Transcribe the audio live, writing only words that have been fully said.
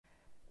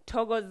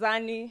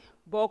Thokozani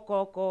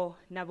Bokoko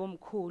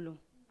Nabomkulu.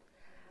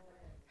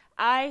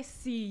 I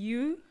see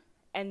you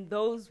and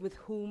those with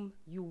whom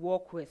you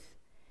walk with.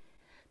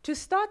 To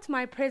start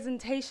my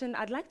presentation,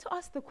 I'd like to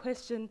ask the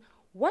question,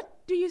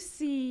 what do you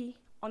see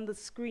on the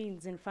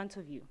screens in front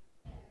of you?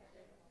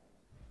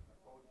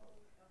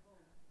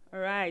 All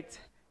right,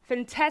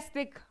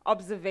 fantastic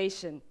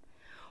observation.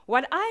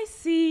 What I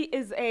see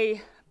is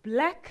a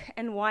black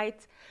and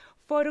white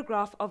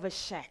photograph of a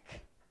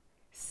shack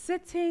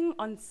sitting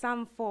on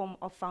some form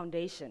of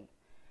foundation,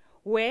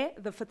 where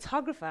the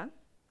photographer,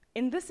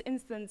 in this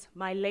instance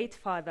my late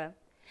father,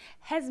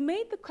 has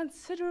made the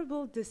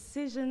considerable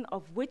decision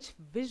of which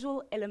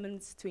visual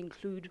elements to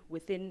include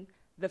within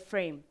the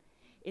frame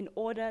in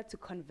order to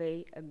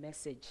convey a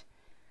message.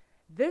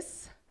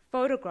 This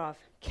photograph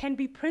can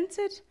be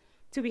printed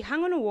to be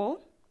hung on a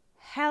wall,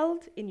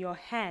 held in your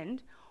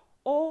hand,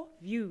 or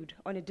viewed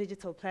on a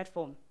digital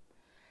platform.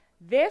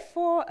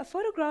 Therefore, a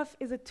photograph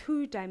is a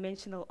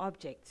two-dimensional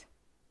object.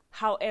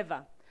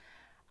 However,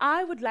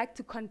 I would like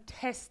to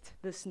contest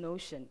this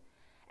notion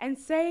and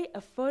say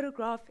a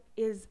photograph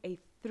is a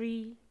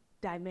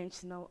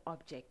three-dimensional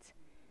object.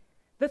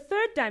 The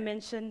third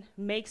dimension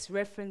makes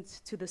reference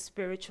to the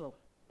spiritual,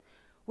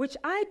 which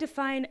I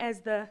define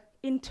as the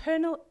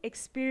internal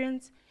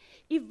experience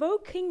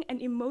evoking an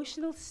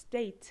emotional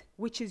state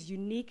which is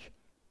unique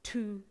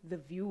to the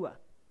viewer.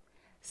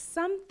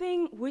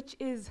 Something which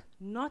is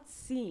not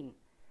seen,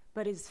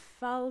 but is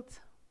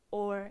felt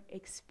or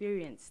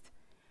experienced.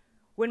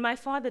 When my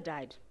father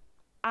died,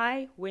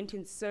 I went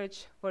in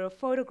search for a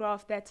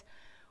photograph that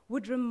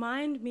would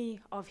remind me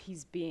of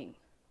his being,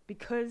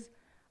 because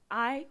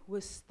I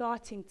was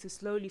starting to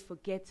slowly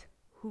forget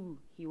who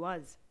he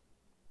was.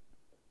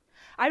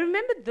 I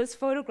remembered this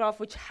photograph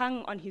which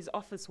hung on his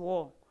office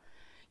wall.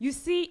 You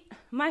see,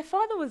 my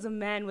father was a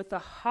man with a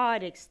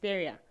hard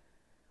exterior,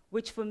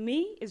 which for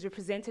me is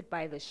represented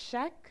by the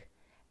shack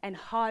and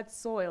hard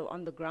soil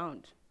on the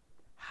ground.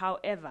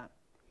 However,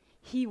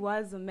 he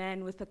was a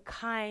man with a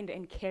kind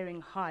and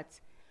caring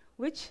heart,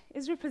 which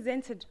is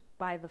represented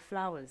by the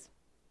flowers.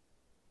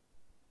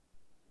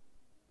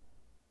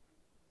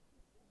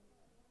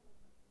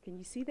 Can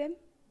you see them?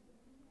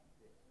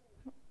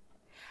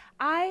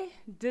 I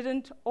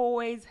didn't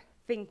always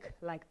think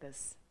like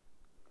this.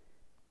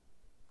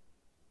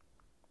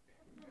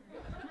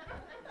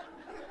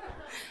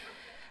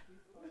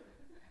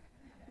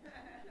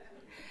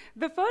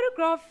 The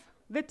photograph,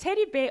 the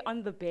teddy bear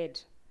on the bed,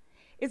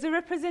 is a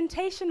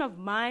representation of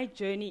my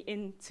journey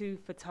into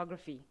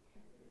photography,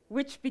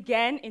 which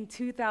began in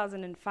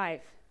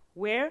 2005,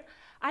 where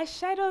I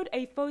shadowed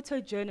a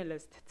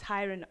photojournalist,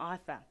 Tyron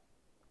Arthur.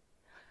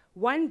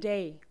 One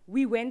day,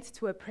 we went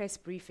to a press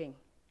briefing,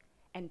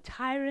 and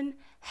Tyron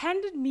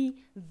handed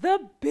me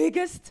the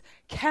biggest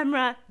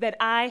camera that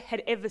I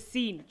had ever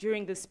seen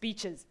during the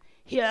speeches.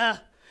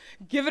 "Here,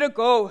 give it a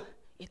go.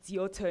 It's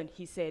your turn,"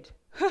 he said.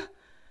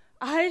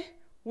 I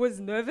was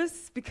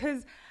nervous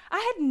because I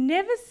had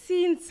never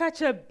seen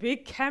such a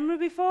big camera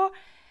before,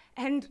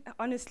 and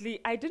honestly,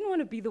 I didn't want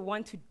to be the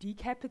one to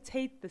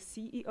decapitate the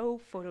CEO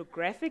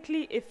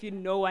photographically, if you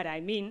know what I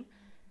mean.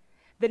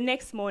 The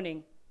next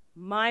morning,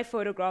 my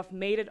photograph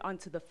made it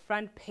onto the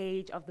front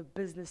page of the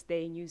Business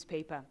Day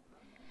newspaper.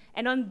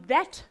 And on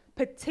that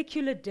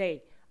particular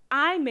day,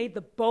 I made the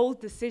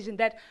bold decision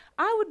that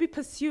I would be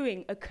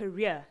pursuing a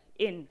career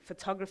in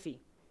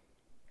photography.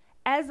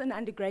 As an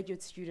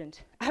undergraduate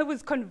student, I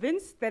was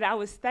convinced that I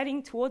was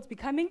studying towards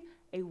becoming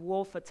a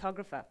war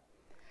photographer.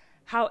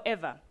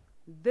 However,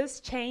 this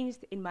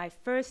changed in my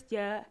first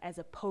year as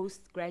a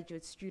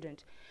postgraduate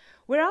student,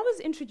 where I was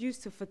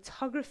introduced to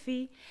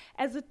photography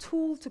as a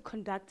tool to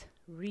conduct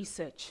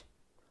research.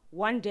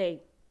 One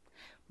day,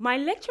 my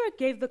lecturer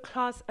gave the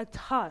class a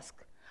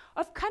task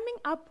of coming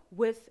up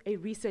with a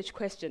research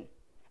question.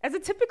 As a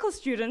typical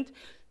student,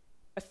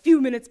 a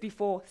few minutes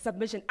before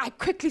submission, I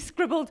quickly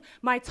scribbled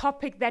my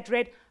topic that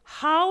read,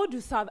 "How do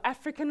South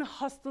African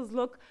hostels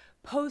look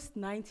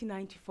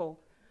post-1994?"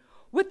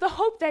 with the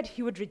hope that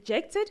he would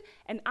reject it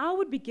and I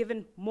would be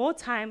given more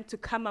time to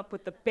come up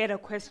with a better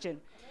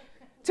question.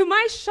 To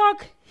my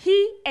shock,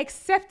 he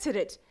accepted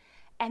it,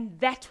 and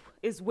that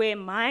is where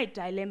my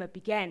dilemma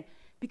began,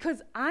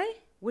 because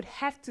I would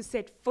have to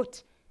set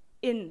foot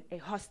in a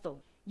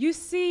hostel. You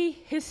see,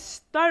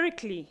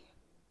 historically,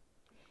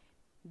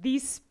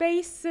 these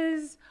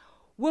spaces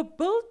were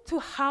built to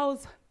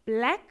house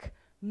black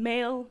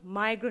male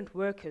migrant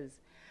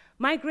workers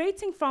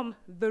migrating from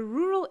the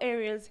rural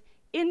areas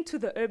into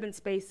the urban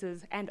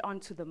spaces and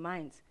onto the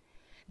mines.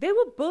 They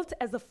were built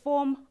as a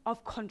form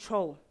of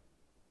control.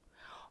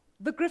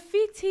 The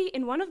graffiti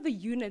in one of the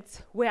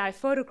units where I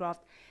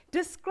photographed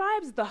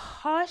describes the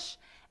harsh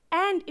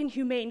and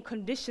inhumane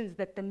conditions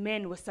that the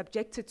men were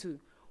subjected to,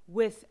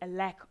 with a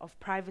lack of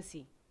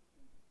privacy.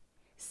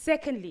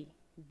 Secondly,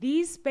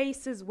 these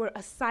spaces were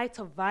a site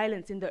of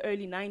violence in the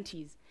early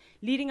 90s,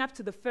 leading up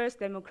to the first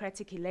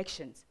democratic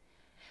elections.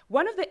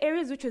 One of the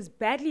areas which was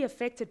badly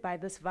affected by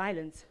this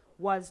violence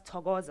was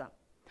Thokoza,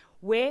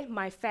 where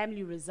my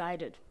family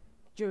resided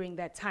during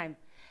that time.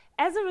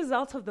 As a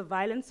result of the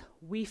violence,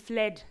 we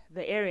fled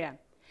the area.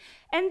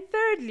 And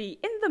thirdly,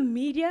 in the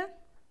media,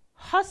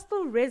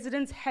 hostel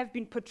residents have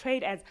been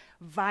portrayed as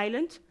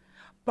violent,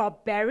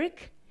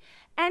 barbaric,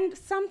 and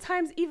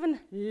sometimes even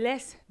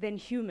less than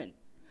human.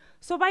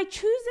 So by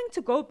choosing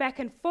to go back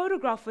and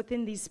photograph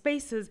within these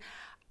spaces,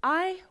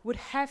 I would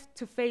have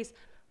to face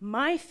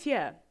my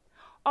fear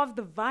of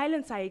the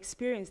violence I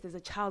experienced as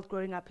a child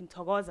growing up in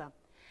Thokoza.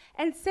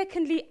 And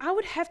secondly, I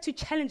would have to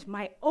challenge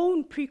my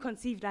own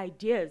preconceived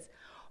ideas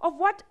of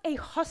what a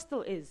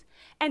hostel is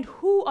and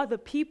who are the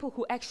people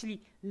who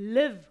actually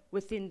live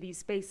within these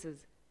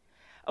spaces.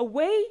 A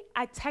way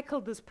I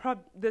tackled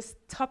this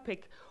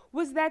topic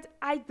was that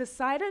I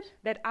decided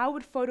that I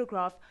would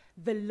photograph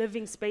the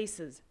living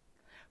spaces.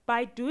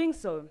 By doing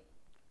so,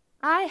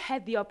 I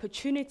had the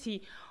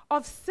opportunity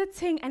of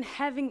sitting and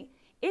having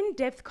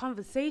in-depth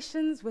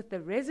conversations with the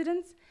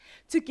residents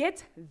to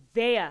get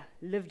their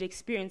lived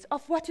experience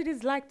of what it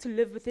is like to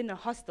live within a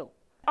hostel.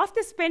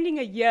 After spending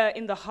a year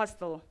in the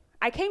hostel,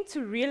 I came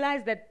to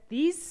realize that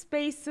these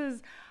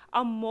spaces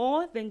are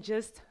more than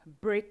just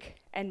brick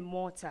and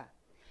mortar.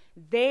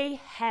 They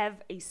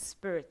have a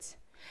spirit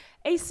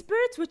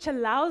which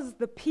allows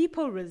the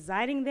people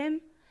residing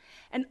them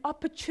an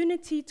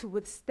opportunity to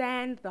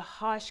withstand the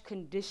harsh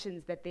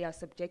conditions that they are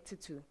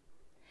subjected to.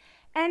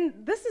 And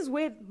this is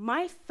where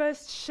my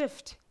first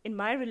shift in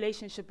my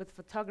relationship with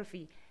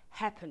photography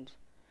happened,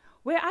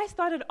 where I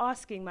started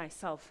asking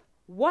myself,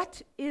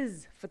 what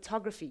is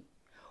photography?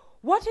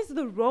 What is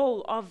the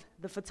role of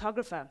the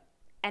photographer?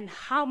 And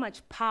how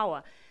much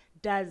power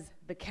does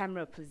the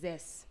camera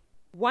possess?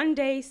 One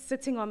day,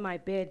 sitting on my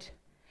bed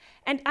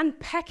and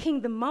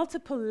unpacking the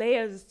multiple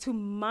layers to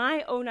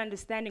my own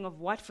understanding of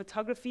what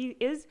photography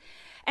is,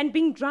 and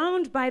being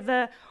drowned by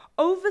the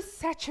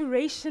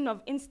oversaturation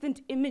of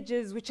instant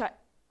images which are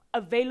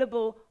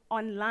available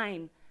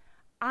online,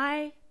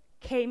 I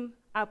came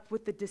up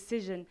with the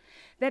decision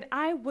that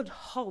I would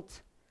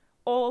halt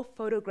all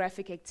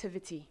photographic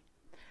activity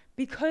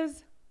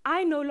because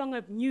I no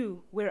longer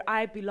knew where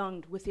I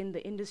belonged within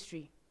the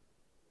industry.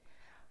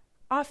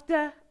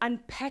 After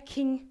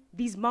unpacking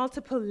these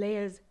multiple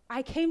layers,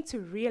 I came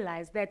to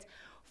realize that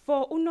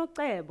for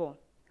uNocebo,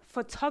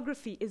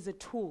 photography is a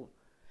tool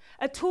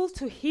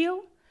to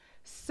heal,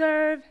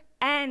 serve,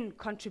 and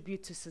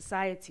contribute to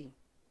society.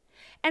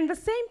 And the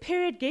same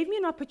period gave me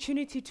an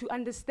opportunity to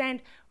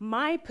understand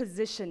my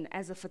position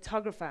as a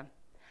photographer.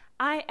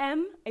 I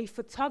am a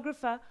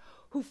photographer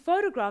who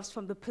photographs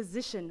from the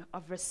position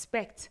of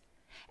respect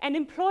and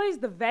employs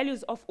the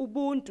values of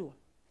Ubuntu.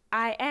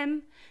 I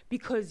am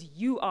because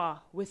you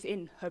are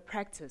within her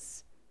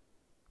practice.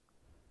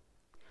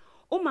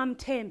 Umam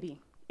Thembi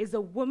is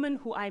a woman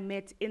who I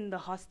met in the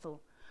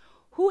hostel,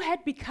 who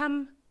had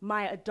become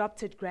my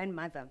adopted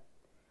grandmother.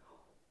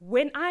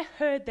 When I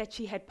heard that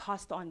she had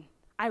passed on,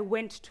 I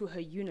went to her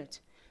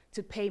unit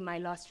to pay my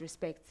last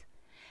respect.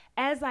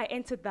 As I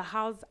entered the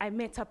house, I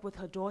met up with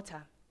her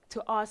daughter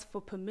to ask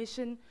for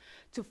permission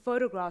to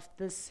photograph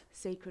this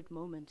sacred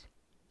moment.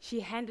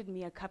 She handed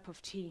me a cup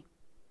of tea.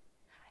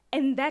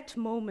 In that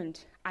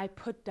moment, I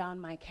put down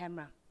my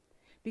camera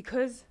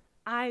because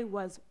I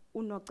was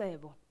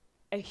uNocebo,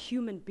 a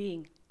human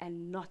being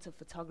and not a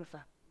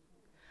photographer.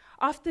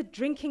 After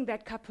drinking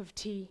that cup of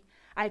tea,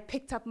 I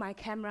picked up my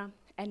camera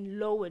and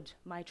lowered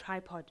my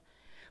tripod.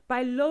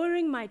 By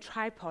lowering my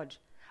tripod,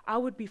 I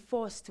would be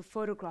forced to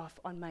photograph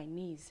on my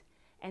knees.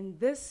 And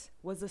this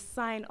was a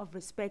sign of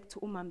respect to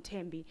Umam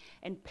Thembi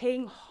and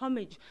paying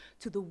homage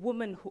to the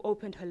woman who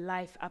opened her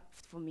life up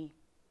for me.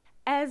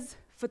 As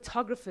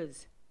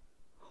photographers,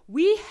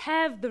 we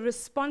have the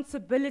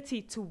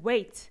responsibility to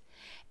wait,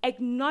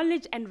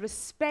 acknowledge and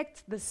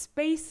respect the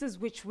spaces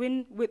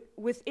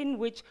within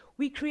which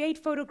we create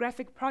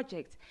photographic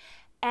projects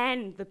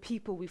and the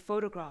people we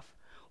photograph.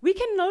 We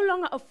can no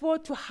longer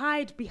afford to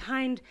hide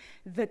behind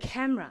the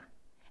camera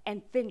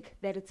and think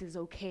that it is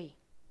okay.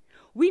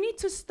 We need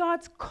to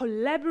start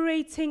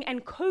collaborating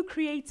and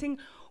co-creating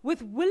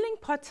with willing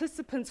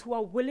participants who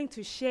are willing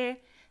to share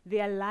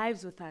their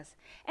lives with us.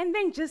 And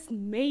then just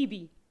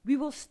maybe we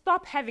will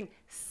stop having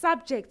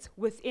subjects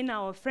within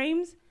our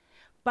frames,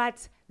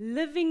 but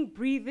living,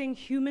 breathing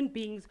human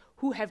beings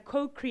who have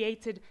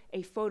co-created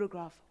a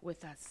photograph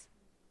with us.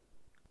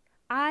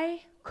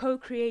 I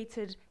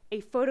co-created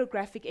a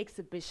photographic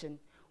exhibition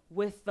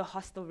with the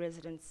hostel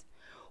residents,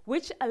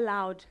 which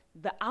allowed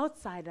the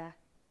outsider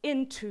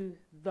into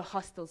the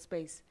hostel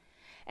space.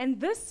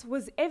 And this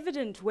was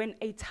evident when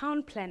a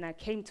town planner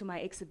came to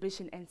my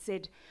exhibition and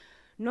said,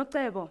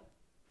 "Nocebo,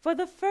 for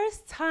the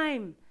first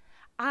time,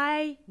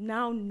 I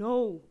now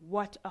know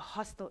what a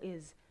hostel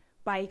is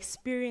by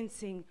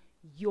experiencing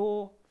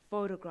your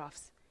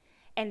photographs."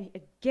 And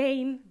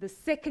again, the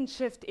second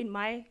shift in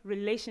my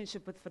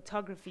relationship with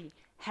photography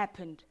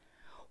happened,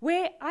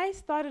 where I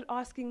started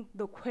asking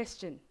the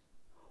question,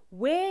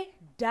 where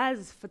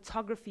does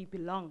photography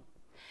belong?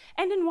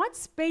 And in what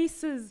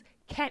spaces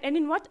and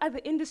in what other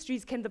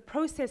industries can the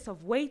process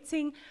of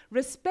waiting,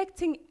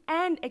 respecting,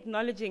 and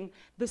acknowledging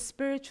the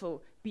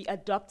spiritual be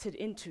adopted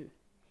into?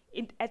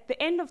 at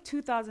the end of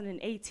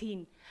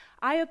 2018,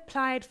 I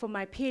applied for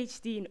my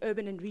PhD in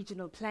urban and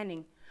regional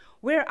planning,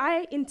 where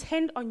I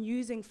intend on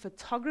using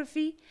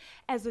photography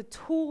as a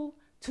tool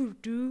to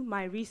do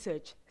my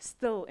research,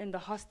 still in the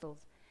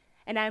hostels.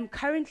 And I am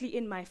currently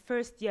in my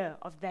first year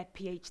of that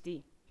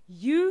PhD.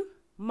 You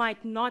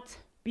might not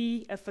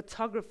be a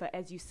photographer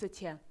as you sit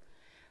here,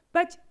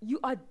 but you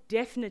are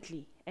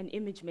definitely an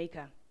image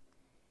maker.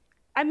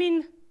 I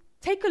mean,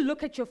 take a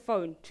look at your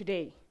phone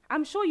today.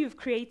 I'm sure you've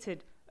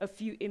created a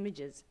few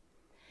images.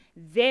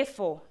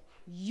 Therefore,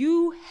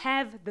 you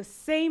have the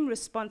same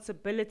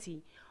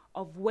responsibility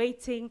of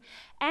waiting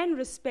and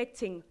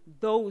respecting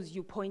those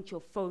you point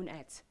your phone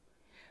at.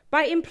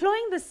 By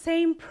employing the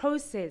same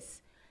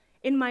process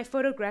in my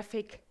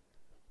photographic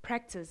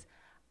practice,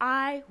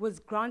 I was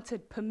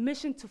granted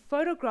permission to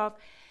photograph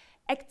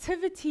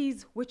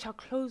activities which are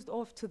closed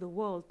off to the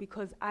world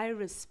because I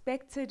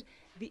respected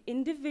the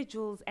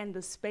individuals and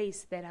the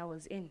space that I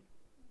was in.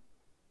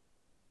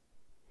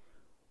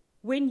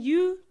 When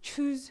you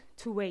choose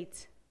to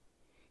wait,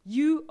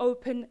 you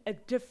open a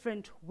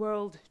different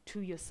world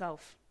to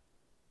yourself.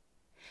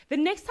 The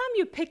next time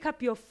you pick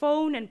up your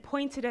phone and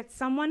point it at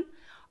someone,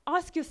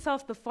 ask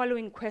yourself the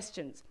following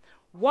questions.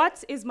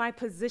 What is my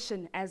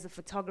position as a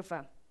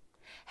photographer?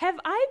 Have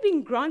I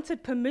been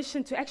granted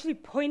permission to actually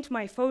point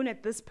my phone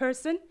at this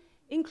person,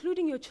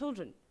 including your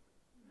children?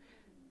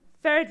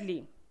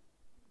 Thirdly,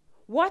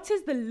 what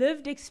is the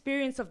lived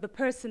experience of the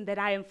person that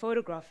I am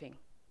photographing?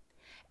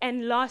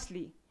 And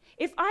lastly,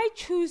 if I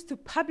choose to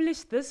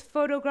publish this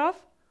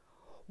photograph,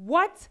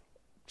 what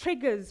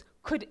triggers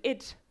could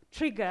it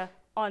trigger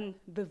on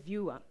the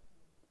viewer?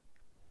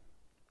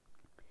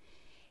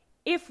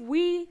 If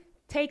we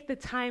take the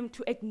time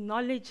to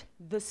acknowledge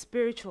the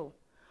spiritual,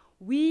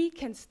 we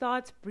can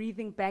start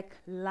breathing back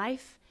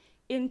life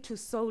into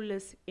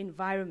soulless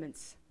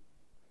environments.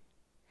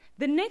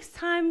 The next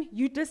time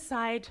you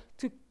decide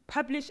to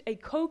publish a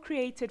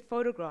co-created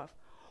photograph,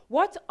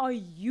 what are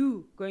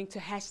you going to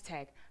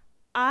hashtag?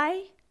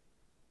 I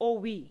or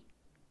we?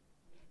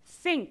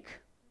 Think,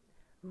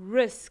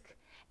 risk,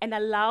 and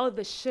allow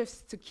the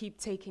shifts to keep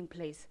taking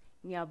place.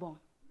 Ngiyabonga.